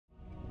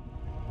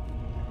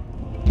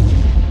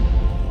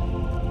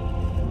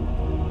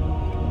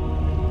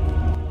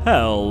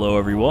Hello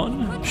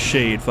everyone,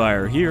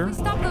 Shadefire here,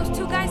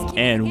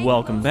 and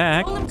welcome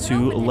back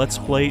to Let's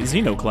Play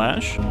Zeno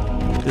Clash.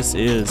 This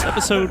is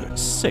episode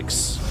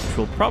 6, which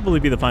will probably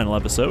be the final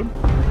episode,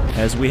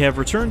 as we have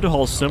returned to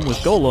Halstedom with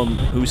Golem,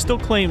 who still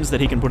claims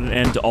that he can put an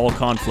end to all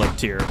conflict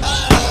here.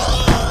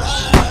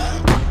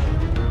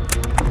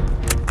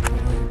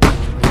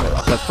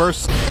 But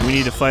first, we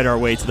need to fight our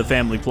way to the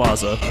family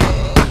plaza.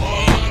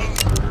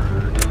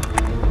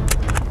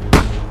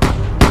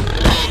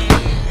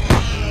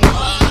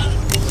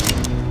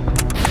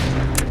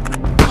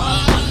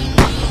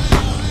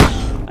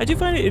 I do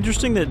find it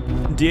interesting that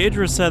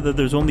Deadra said that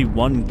there's only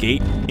one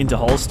gate into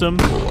Halstedom,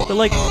 but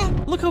like,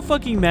 look how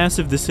fucking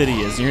massive the city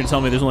is. You're gonna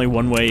tell me there's only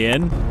one way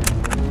in?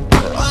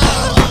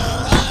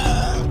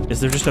 Is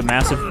there just a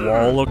massive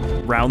wall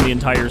around the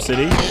entire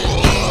city?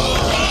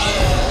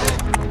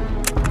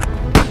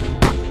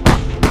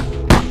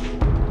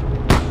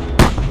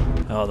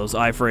 Oh, those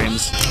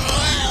iframes.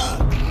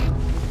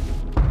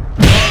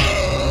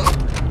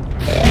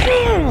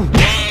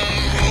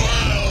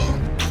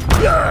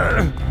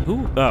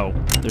 Ooh, oh,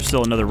 there's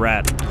still another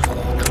rat.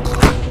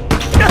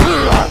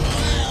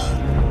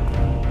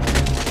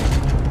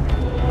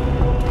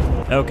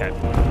 Okay.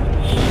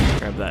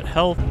 Grab that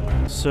health.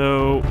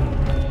 So,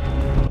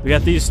 we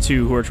got these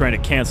two who are trying to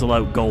cancel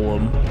out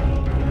Golem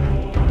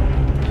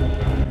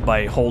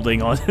by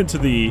holding on to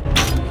the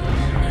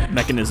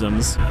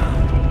mechanisms.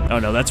 Oh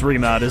no, that's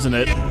Remod, isn't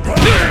it?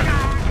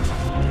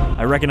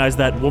 I recognize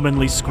that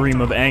womanly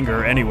scream of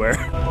anger anywhere.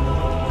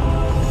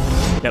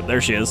 Yep,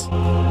 there she is. You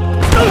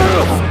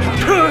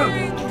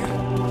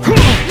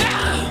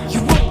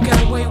won't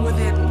get away with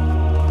it.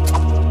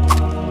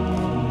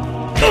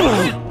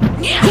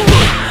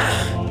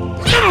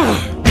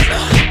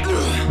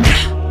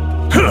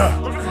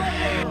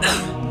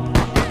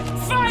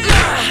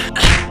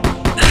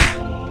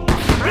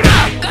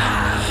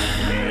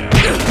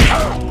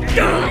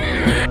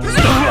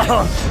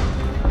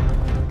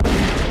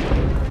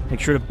 Make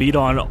sure to beat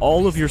on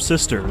all of your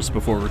sisters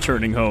before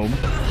returning home.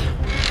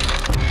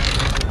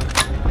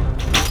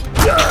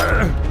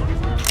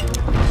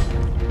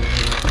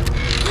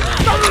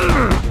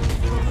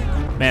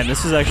 Man,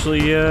 this is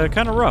actually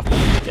kind of rough.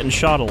 Getting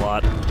shot a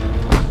lot.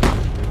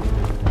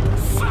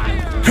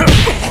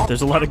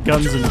 There's a lot of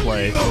guns in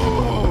play.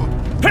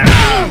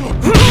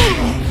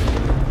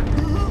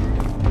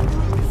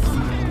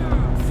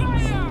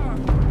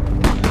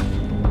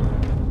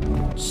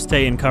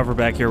 Stay in cover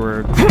back here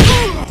where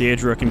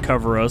Deadra can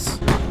cover us.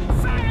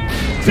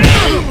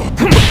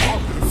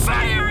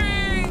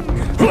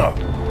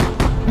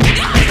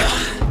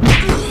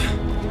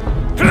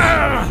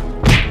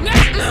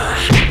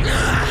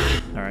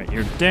 Alright,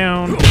 you're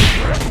down.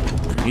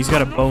 He's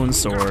got a bone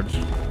sword,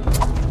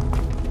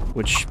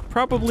 which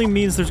probably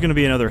means there's going to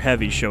be another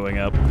heavy showing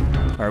up.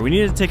 Alright, we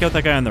need to take out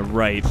that guy on the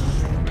right,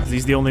 because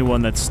he's the only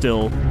one that's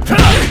still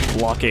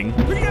blocking.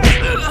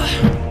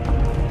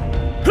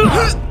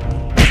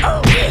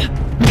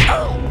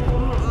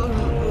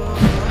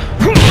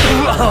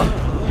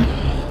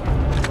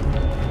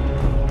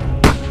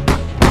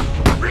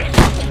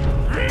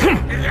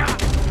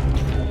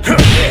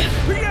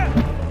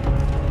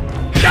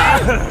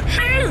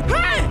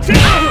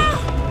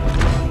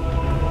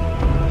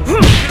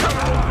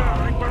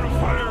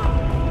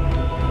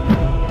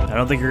 I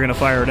don't think you're gonna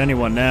fire at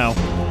anyone now.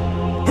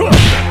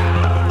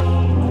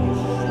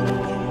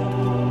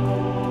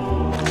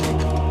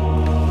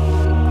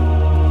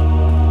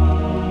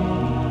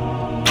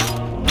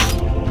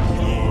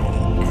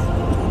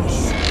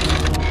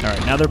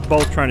 Alright, now they're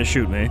both trying to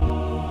shoot me.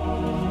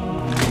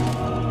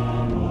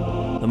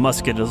 The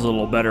musket is a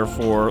little better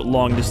for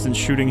long-distance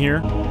shooting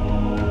here.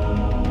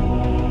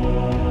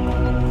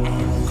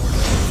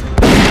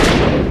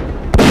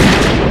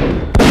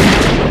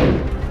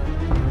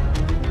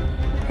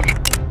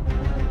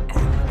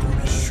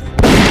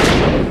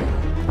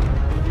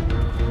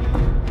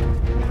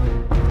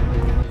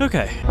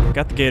 Okay,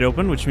 got the gate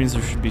open, which means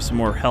there should be some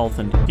more health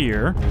in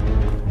here.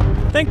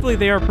 Thankfully,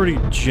 they are pretty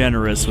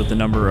generous with the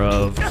number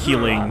of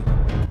healing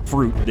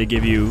fruit they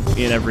give you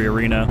in every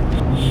arena.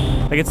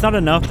 Like, it's not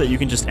enough that you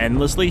can just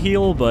endlessly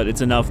heal, but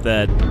it's enough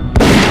that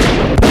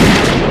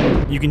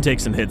you can take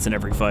some hits in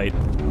every fight.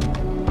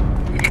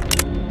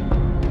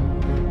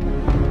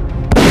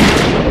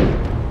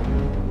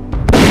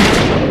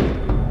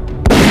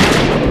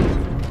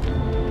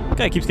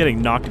 Guy keeps getting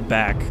knocked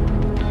back.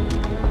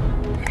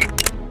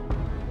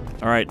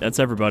 Alright, that's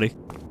everybody.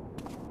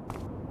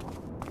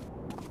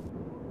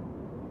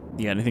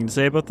 You got anything to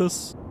say about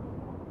this?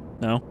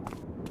 No?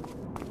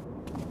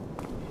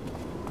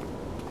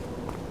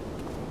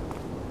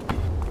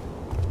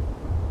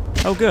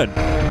 Oh good.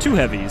 2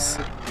 heavies.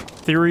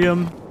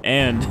 Therium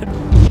and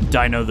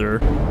Dinother.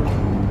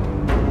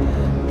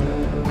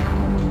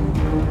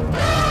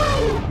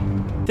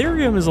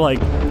 Therium is like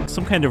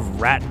some kind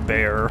of rat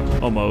bear,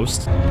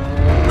 almost.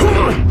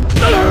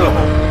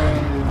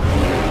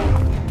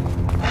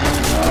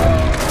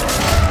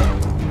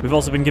 We've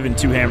also been given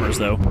 2 hammers,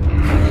 though.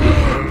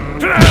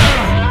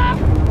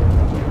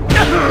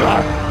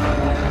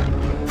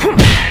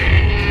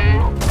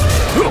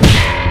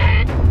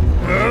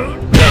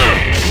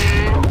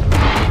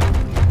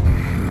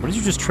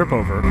 you just trip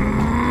over?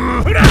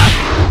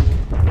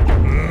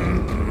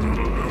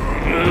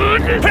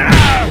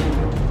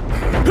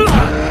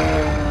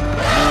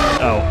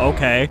 Oh,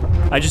 okay.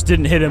 I just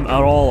didn't hit him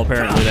at all,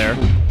 apparently, there.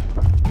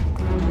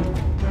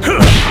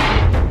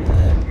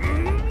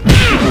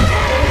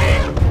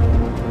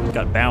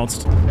 Got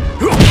bounced.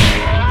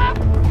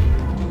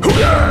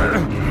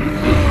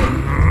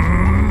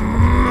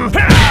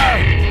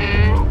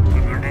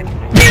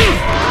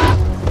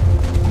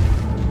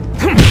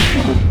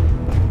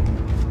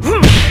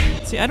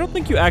 See, I don't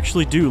think you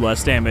actually do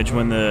less damage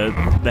when the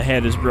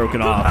head is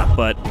broken off,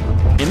 but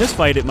in this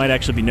fight it might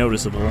actually be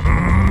noticeable.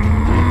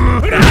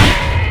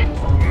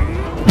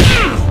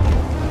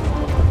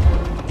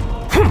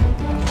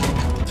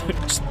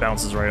 Just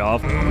bounces right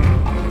off.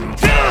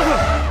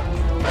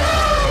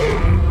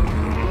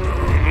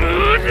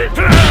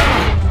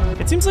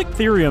 It seems like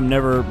Therium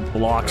never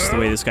blocks the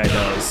way this guy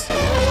does.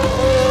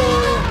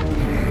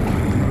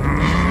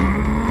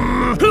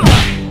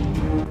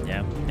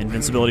 Yeah,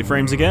 invincibility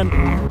frames again.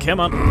 Come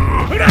on.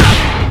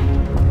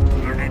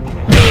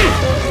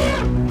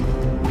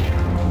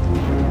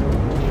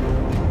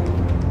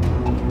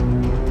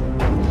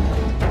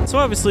 So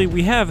obviously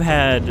we have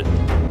had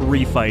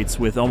refights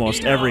with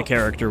almost every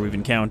character we've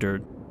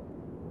encountered.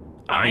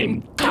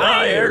 I'm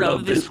tired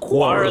of this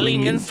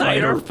quarreling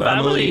inside our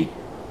family.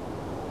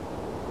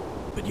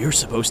 But you're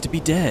supposed to be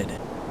dead.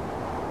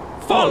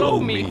 Follow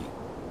me.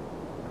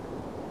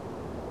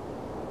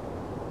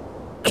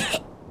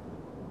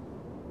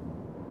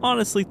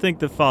 Honestly think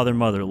that Father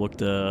Mother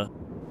looked a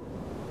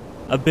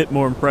bit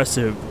more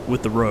impressive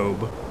with the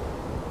robe.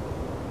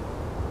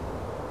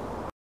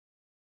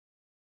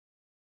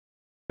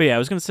 But yeah, I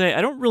was gonna say,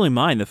 I don't really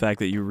mind the fact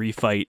that you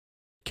refight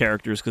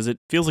characters, because it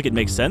feels like it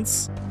makes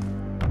sense.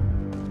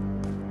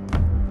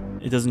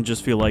 It doesn't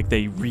just feel like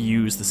they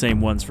reuse the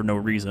same ones for no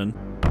reason.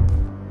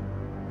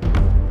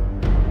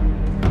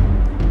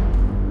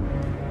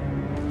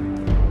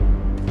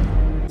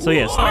 So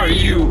yes. Who are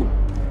you?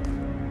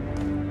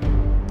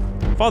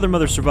 Father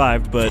Mother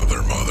survived, but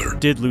Father Mother,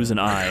 did lose an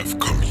eye. I have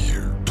come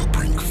here to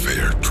bring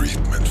fair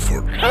treatment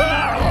for...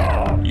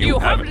 You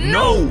have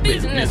no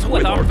business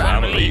with our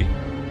family.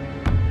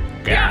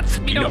 Ghat's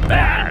been a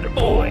bad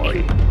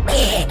boy.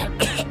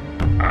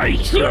 I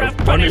should have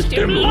punished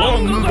him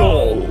long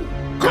ago.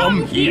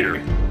 Come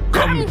here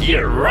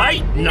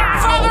right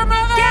now. Father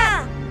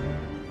Mother!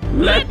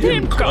 Let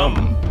him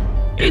come.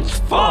 It's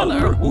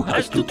Father who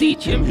has to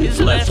teach him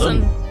his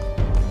lesson.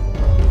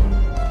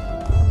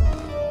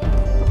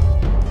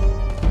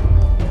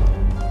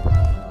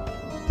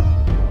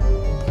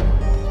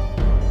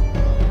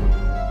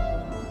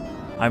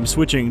 I'm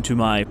switching to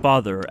my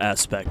father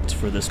aspect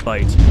for this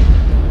fight.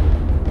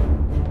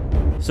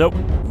 So,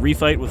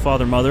 refight with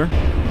Father Mother.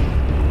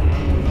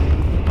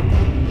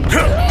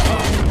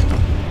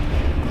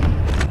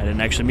 I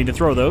didn't actually mean to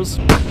throw those.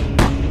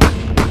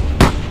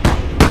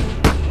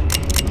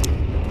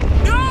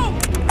 No!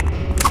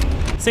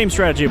 Same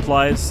strategy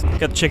applies.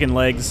 Got the chicken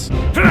legs.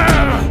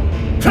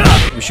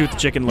 We shoot the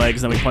chicken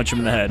legs, then we punch him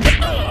in the head.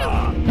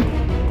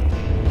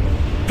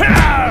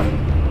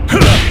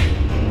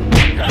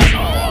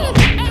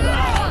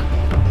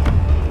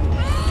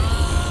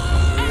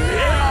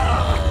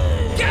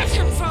 Get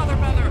him, Father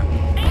Mother!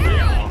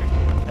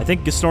 I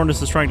think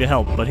Gestornus is trying to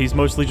help, but he's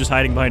mostly just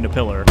hiding behind a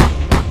pillar.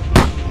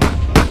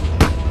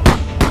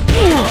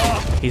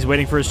 He's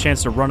waiting for his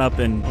chance to run up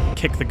and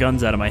kick the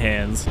guns out of my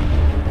hands.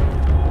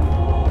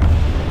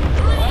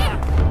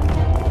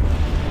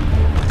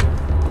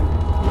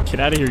 Get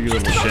out of here, you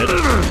little shit.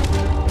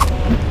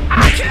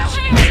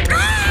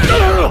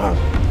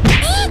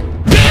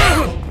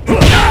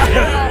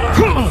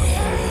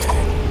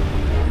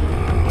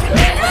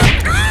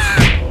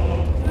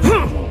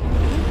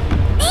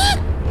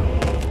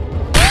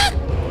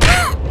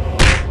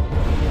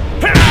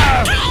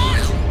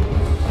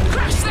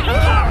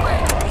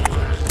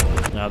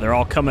 Now they're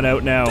all coming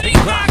out now,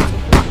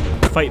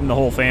 fighting the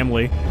whole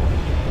family.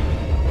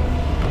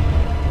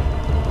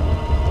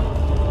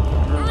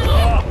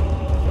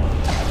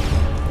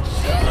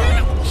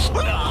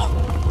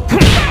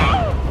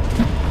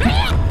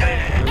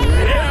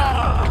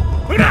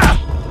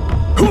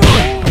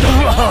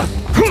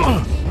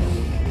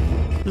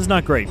 This is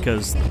not great,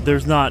 because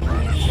there's not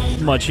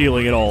much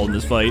healing at all in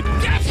this fight.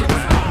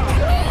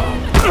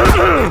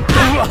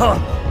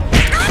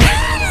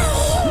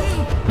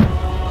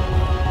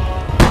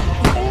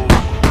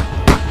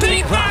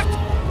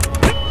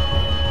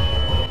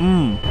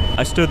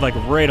 I stood like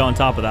right on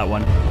top of that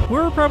one.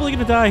 We're probably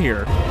gonna die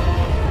here.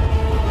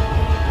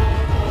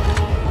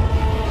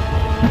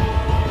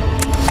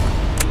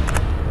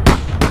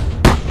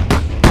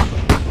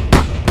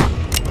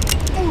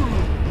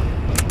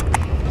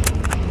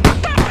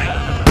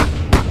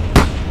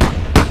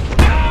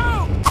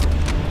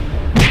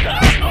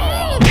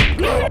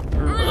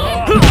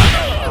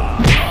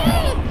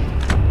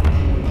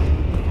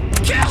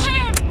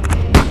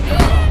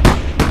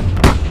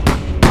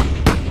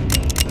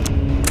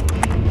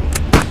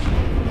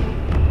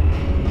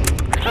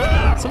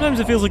 Sometimes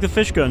it feels like the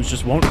fish guns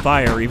just won't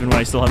fire even when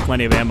I still have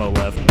plenty of ammo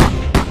left.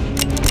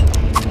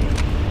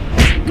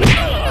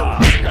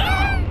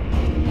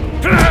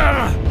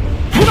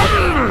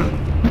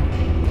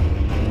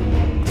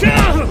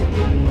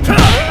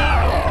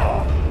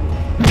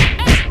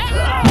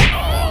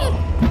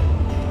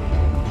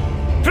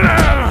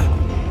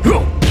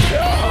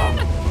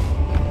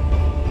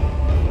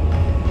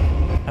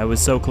 I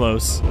was so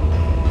close.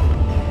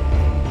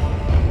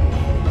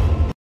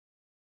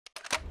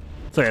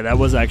 So yeah, that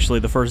was actually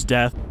the first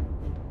death.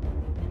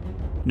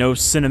 No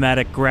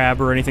cinematic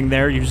grab or anything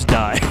there, you just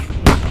die.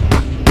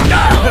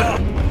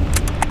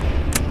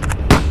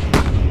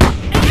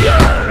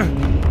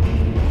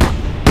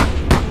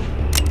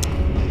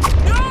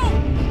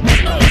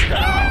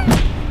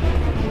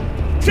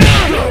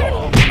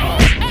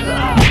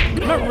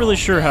 I'm not really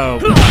sure how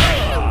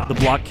the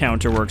block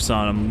counter works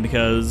on them,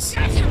 because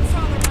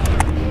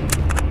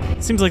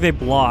it seems like they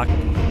block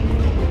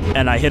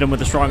and I hit him with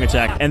a strong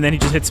attack, and then he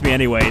just hits me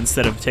anyway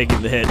instead of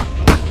taking the hit.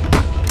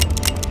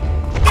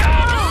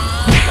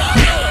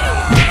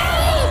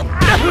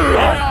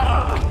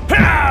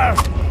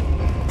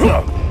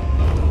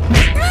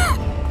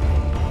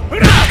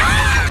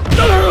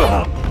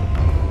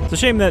 It's a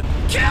shame that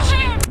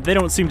they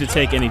don't seem to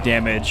take any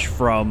damage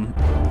from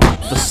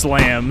the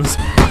slams.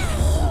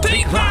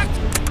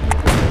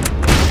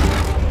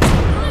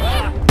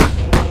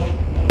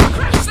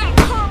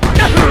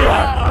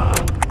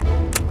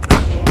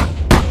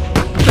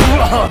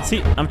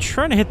 See, I'm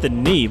trying to hit the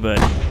knee, but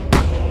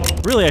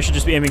really I should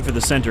just be aiming for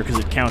the center because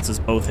it counts as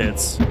both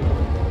hits.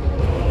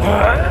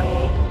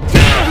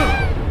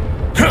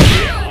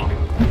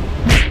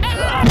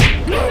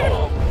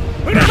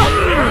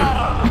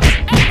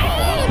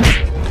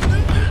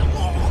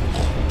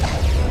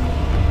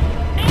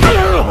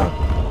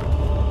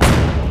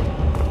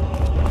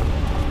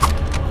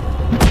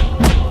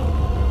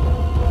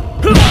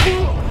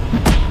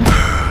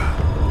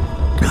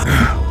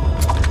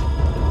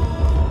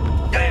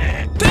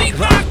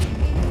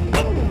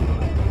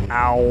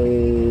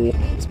 Ow.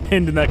 It's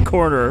pinned in that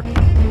corner.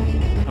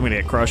 I'm gonna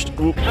get crushed.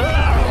 Oop. Alright,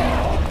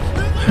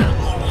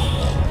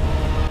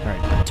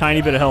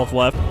 tiny bit of health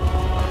left.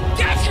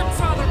 Get him,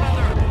 Father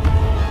Mother!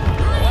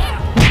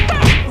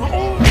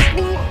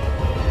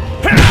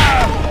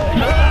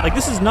 Like,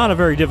 this is not a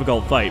very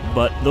difficult fight,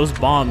 but those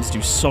bombs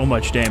do so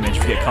much damage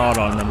if you get caught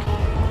on them.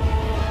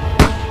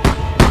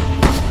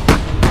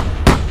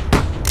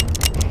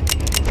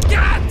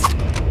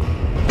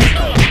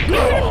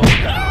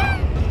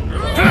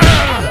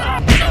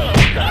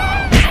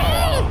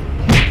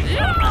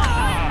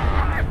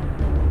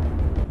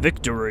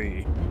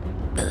 Victory.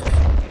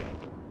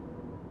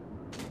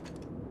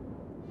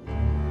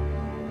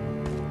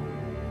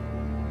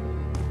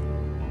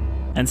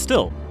 And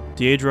still,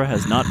 Deadra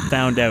has not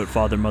found out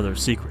Father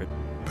Mother's secret.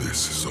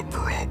 This is a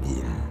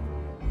problem.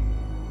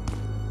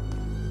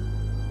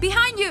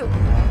 Behind you!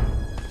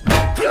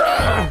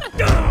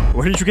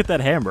 Where did you get that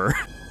hammer?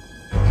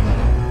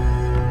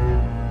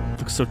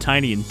 Looks so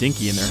tiny and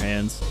dinky in their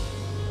hands.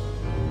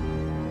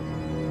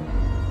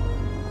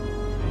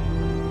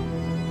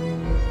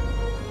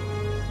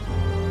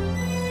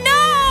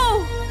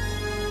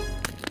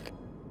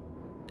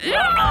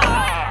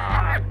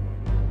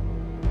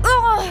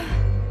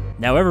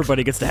 Now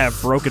everybody gets to have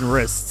broken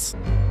wrists.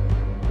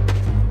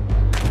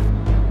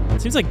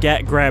 It seems like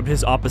Ghat grabbed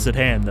his opposite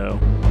hand, though.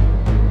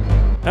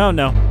 Oh,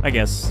 no. I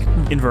guess.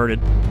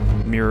 Inverted.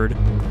 Mirrored.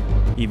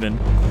 Even.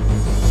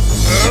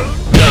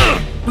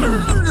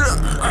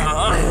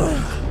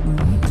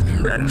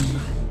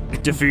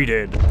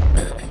 Defeated.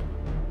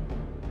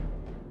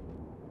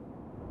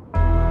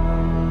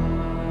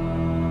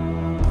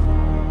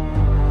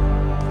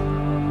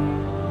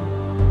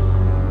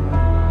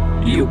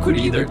 You could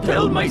either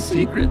tell my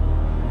secret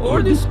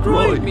or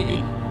destroy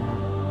me.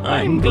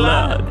 I'm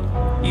glad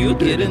you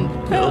didn't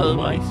tell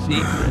my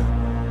secret.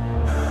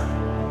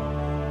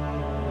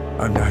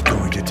 I'm not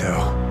going to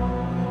tell.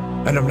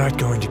 And I'm not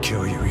going to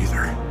kill you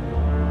either.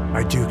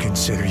 I do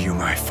consider you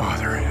my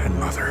father and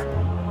mother.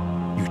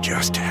 You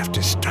just have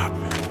to stop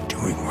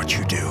doing what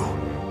you do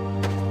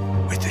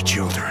with the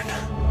children.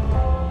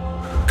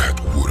 Ghat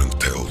wouldn't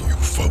tell you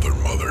Father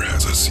Mother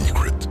has a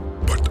secret,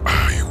 but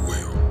I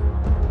will.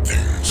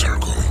 Things are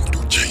going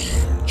to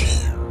change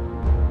here.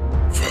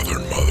 Father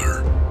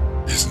Mother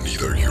is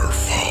neither your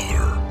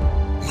father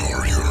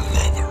nor your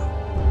mother.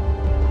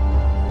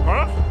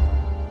 Huh?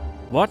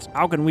 What?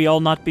 How can we all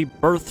not be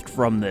birthed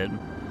from them?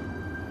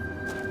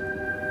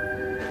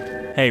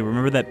 Hey,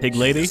 remember that pig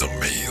lady? He's a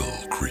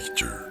male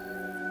creature,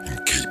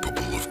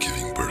 incapable of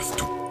giving birth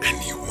to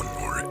anyone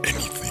or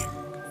anything.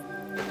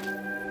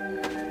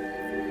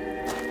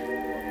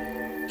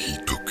 He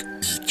took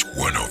each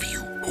one of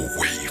you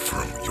away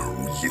from your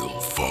real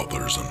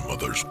fathers and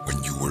mothers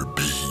when you were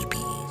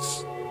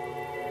babies.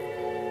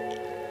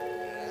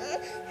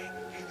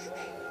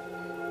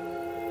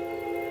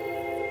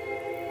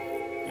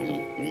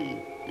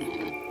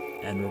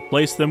 And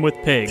replace them with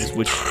pigs,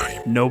 which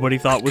nobody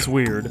thought was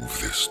weird.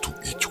 Prove this to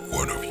each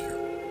one of you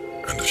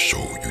and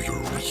show you your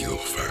real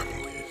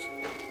families.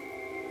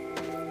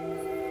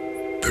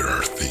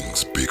 are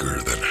things bigger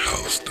than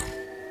Halstedom,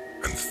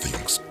 and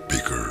things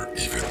bigger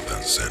even than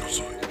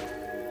Xenozoid.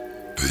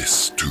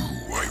 This too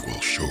I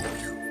will show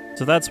you.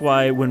 So that's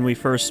why when we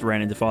first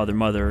ran into Father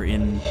Mother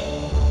in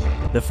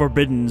the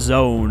forbidden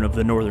zone of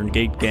the Northern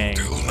Gate Gang,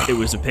 it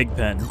was a pig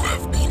pen. You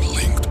have been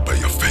linked by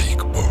a fake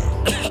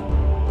bond,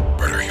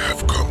 but I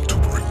have come to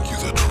bring you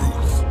the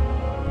truth,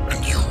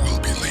 and you will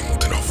be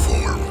linked in a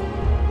form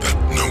that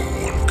no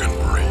one can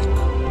break.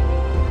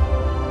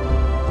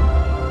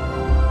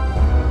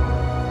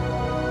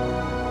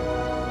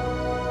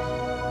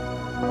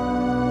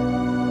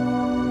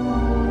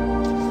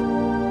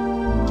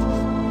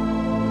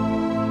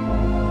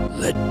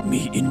 Let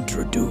me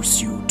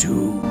introduce you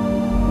to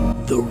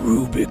the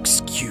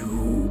Rubik's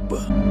Cube.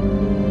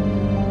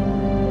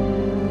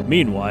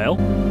 Meanwhile,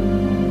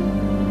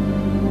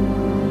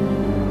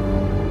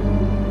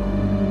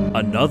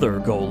 another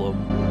golem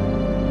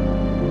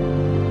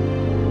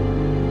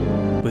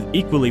with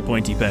equally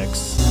pointy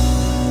pecs.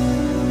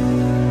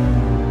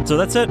 So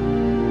that's it.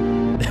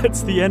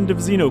 That's the end of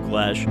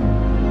Xenoclash.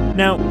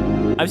 Now,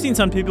 I've seen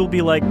some people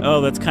be like, oh,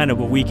 that's kind of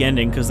a weak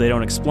ending because they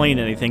don't explain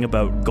anything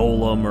about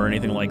Golem or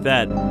anything like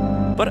that.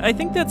 But I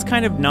think that's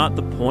kind of not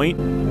the point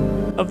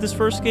of this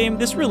first game.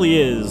 This really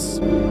is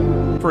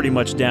pretty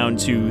much down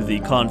to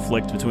the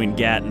conflict between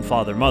Ghat and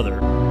Father Mother.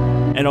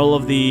 And all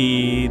of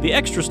the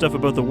extra stuff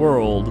about the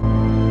world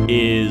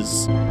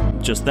is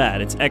just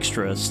that. It's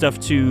extra stuff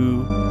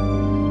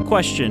to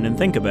question and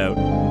think about.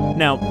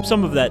 Now,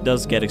 some of that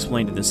does get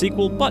explained in the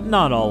sequel, but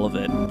not all of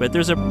it. But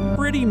there's a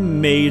pretty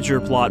major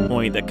plot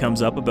point that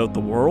comes up about the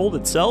world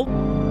itself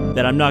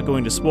that I'm not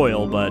going to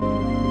spoil, but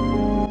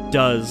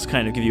does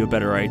kind of give you a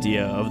better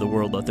idea of the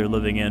world that they're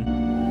living in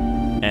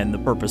and the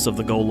purpose of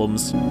the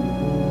golems.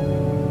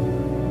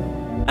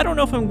 I don't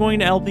know if I'm going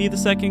to LP the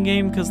second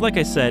game, because like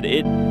I said,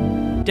 it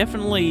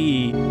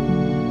definitely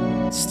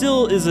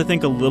still is, I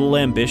think, a little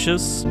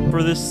ambitious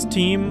for this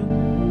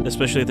team,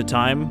 especially at the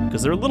time,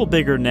 because they're a little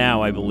bigger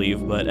now, I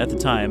believe, but at the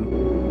time,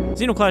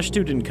 Xenoclash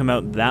 2 didn't come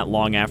out that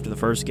long after the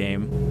first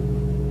game.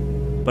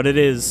 But it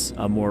is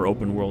a more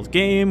open-world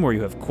game where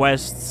you have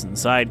quests and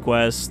side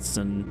quests,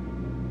 and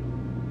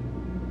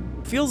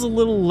feels a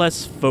little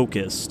less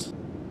focused.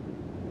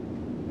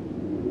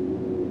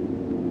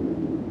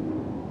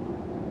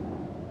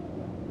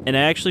 And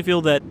I actually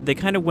feel that they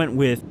kind of went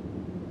with,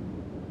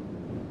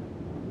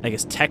 I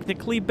guess,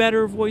 technically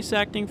better voice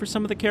acting for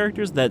some of the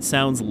characters that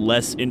sounds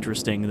less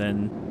interesting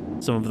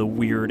than some of the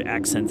weird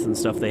accents and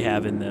stuff they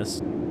have in this.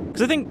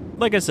 Because I think,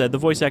 like I said, the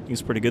voice acting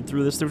is pretty good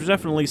through this. There's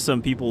definitely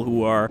some people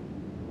who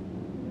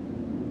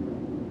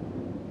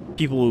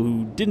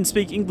didn't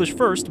speak English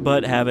first,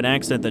 but have an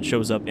accent that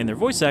shows up in their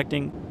voice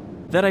acting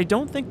that I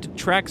don't think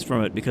detracts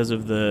from it because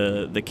of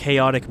the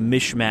chaotic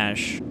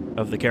mishmash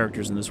of the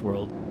characters in this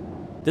world.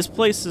 This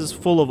place is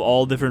full of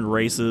all different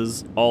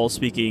races, all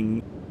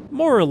speaking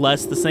more or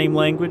less the same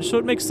language, so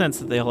it makes sense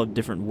that they all have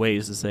different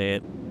ways to say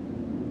it.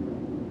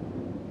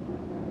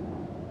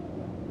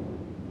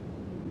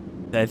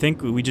 I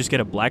think we just get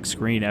a black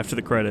screen after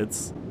the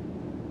credits.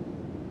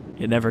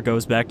 It never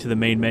goes back to the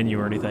main menu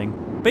or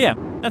anything. But yeah,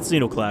 that's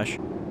Xenoclash.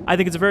 I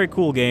think it's a very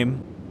cool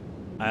game.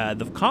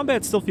 The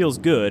combat still feels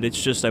good,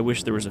 it's just I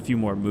wish there was a few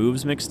more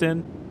moves mixed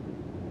in.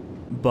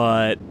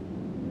 But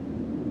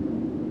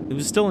it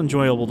was still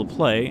enjoyable to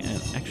play.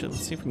 And actually,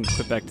 let's see if we can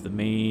quit back to the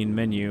main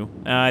menu.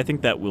 I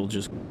think that will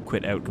just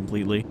quit out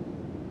completely.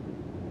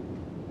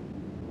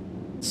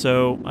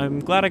 So, I'm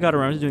glad I got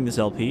around to doing this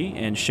LP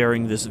and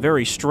sharing this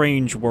very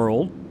strange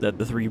world that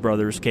the three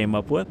brothers came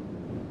up with.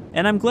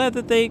 And I'm glad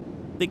that they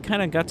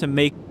kind of got to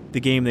make the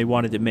game they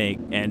wanted to make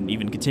and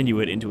even continue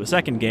it into a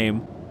second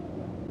game,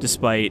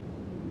 despite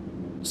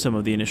some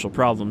of the initial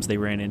problems they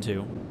ran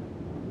into.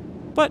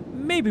 But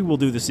maybe we'll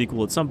do the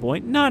sequel at some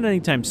point, not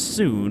anytime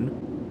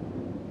soon,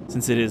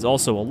 since it is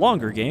also a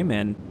longer game,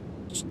 and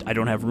I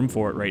don't have room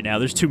for it right now.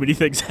 There's too many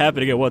things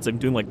happening at once. I'm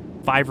doing like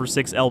 5 or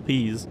 6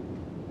 LPs.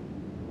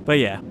 But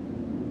yeah.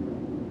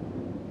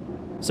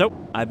 So,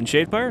 I've been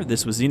Shadefire,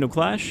 this was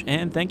Xenoclash,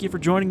 and thank you for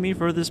joining me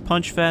for this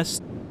punch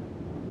fest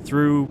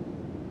through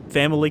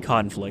family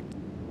conflict.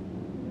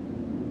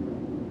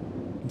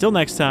 Until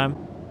next time,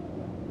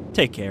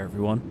 take care,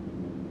 everyone.